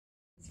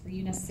for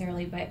you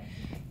necessarily, but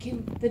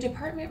can the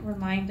department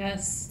remind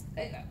us,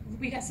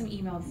 we got some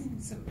emails,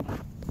 some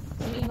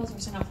emails were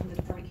sent out from the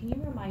department. Can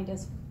you remind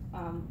us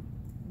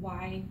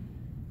why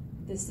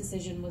this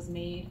decision was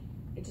made?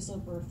 Just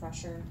a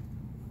refresher.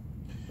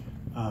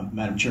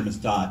 Madam Chair, Ms.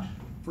 Dodd,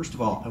 first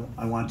of all,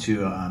 I want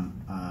to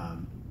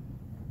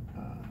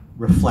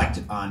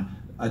reflect on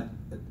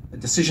a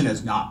decision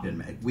has not been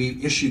made.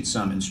 We issued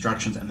some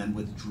instructions and then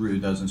withdrew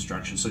those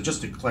instructions. So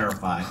just to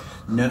clarify,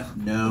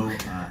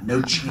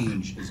 no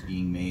change is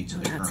being made to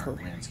the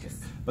current landscape.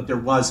 But there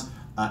was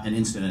an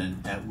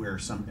incident where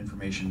some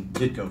information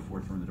did go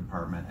forth from the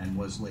department and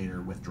was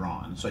later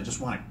withdrawn. So I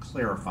just want to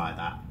clarify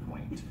that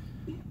point.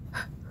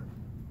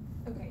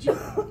 Okay.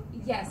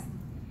 Yes.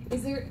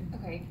 Is there,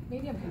 okay,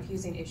 maybe I'm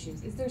confusing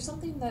issues. Is there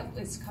something that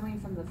is coming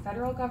from the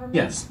federal government?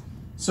 Yes.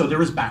 So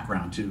there is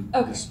background to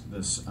this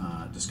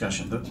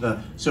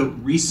discussion. So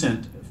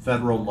recent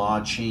federal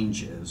law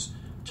changes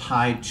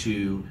tied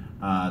to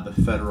the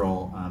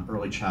federal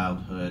early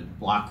childhood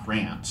block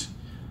grant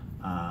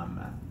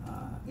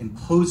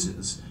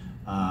imposes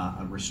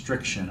a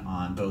restriction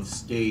on both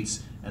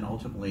states and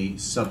ultimately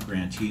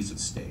subgrantees of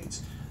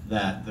states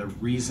that the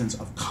reasons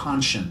of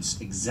conscience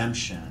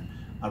exemption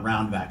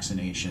around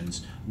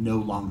vaccinations no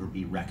longer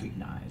be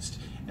recognized.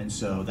 And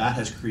so that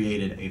has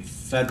created a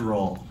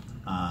federal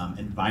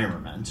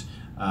environment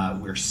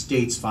where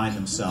states find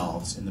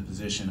themselves in the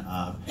position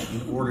of,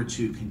 in order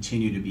to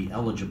continue to be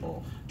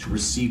eligible to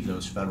receive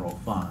those federal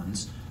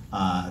funds,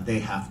 they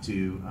have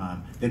to,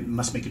 they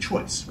must make a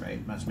choice,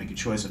 right? Must make a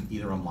choice of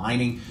either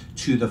aligning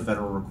to the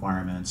federal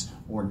requirements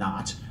or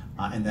not,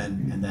 and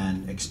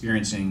then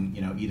experiencing,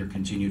 either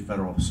continued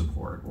federal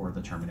support or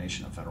the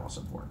termination of federal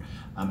support.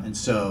 And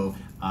so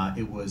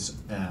it was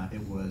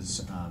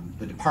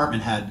the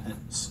department had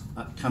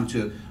come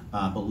to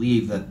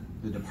believe that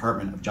the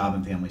Department of Job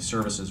and Family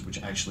Services,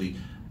 which actually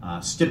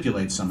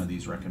stipulates some of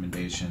these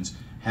recommendations,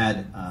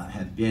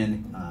 had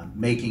been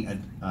making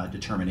a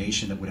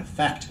determination that would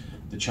affect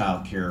the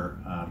child care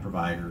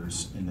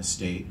providers in the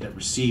state that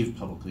receive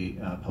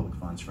public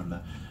funds from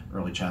the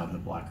Early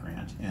Childhood Block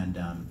Grant, and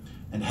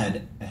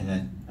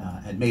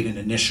had made an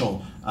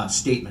initial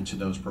statement to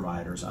those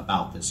providers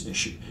about this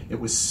issue. It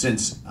was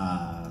since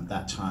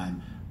that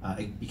time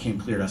it became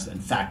clear to us that in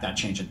fact that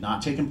change had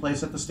not taken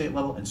place at the state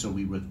level, and so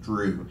we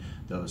withdrew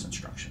those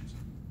instructions.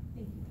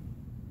 Thank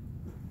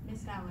you.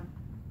 Ms. Fowler.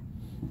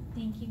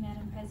 Thank you,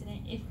 Madam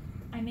President. If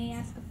I may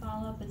ask a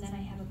follow-up, and then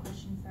I have a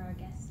question for our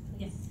guests,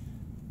 please.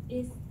 Yes.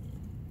 Is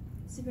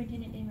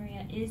Superintendent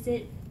DeMaria, is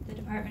it the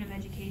Department of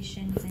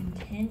Education's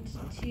intent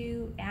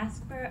to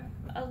ask for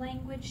a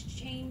language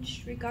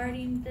change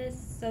regarding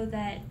this so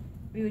that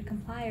we would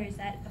comply, or is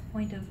that a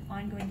point of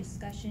ongoing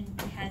discussion?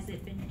 Has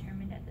it been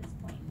determined at this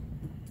point?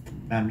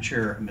 Madam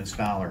Chair, Ms.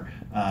 Fowler,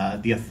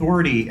 the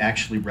authority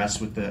actually rests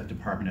with the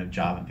Department of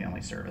Job and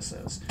Family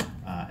Services.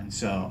 And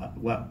so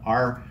what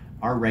our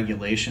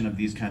regulation of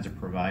these kinds of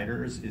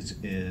providers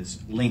is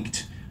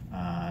linked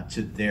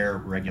to their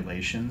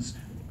regulations.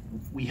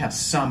 We have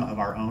some of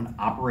our own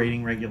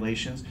operating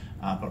regulations,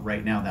 but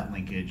right now that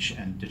linkage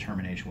and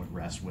determination would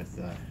rest with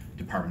the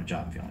Department of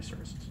Job and Family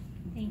Services.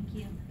 Thank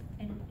you.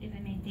 And if I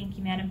may, thank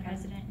you, Madam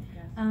President.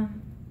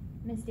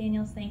 Ms.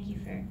 Daniels, thank you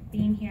for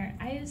being here.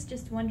 I was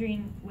just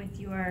wondering, with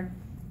your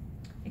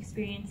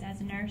experience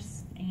as a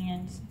nurse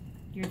and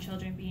your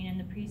children being in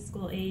the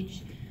preschool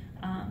age,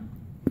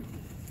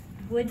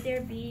 would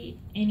there be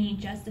any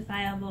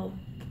justifiable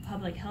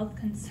public health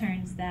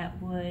concerns that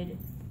would,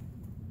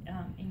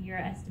 in your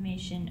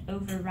estimation,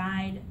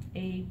 override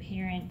a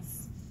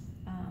parent's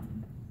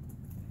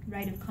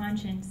right of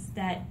conscience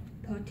that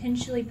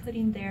potentially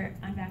putting their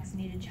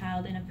unvaccinated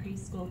child in a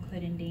preschool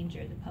could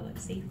endanger the public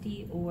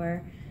safety?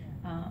 Or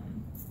I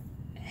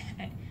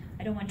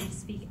don't want you to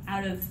speak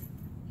out of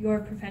your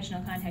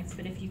professional context,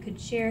 but if you could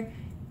share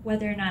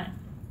whether or not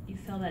you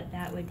feel that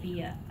that would be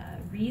a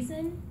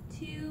reason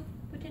to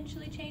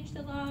potentially change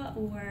the law,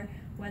 or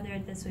whether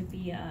this would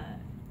be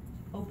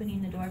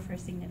opening the door for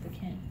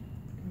significant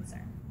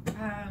concern.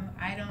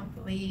 I don't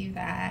believe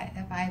that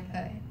if I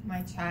put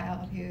my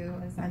child who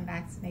is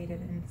unvaccinated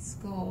in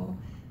school,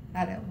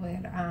 that it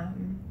would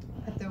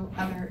put the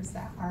others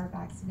that are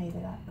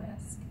vaccinated at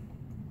risk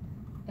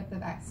if the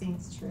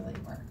vaccines truly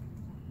work.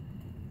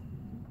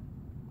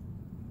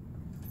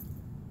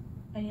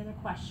 Any other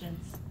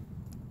questions?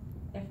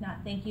 If not,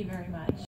 thank you very much.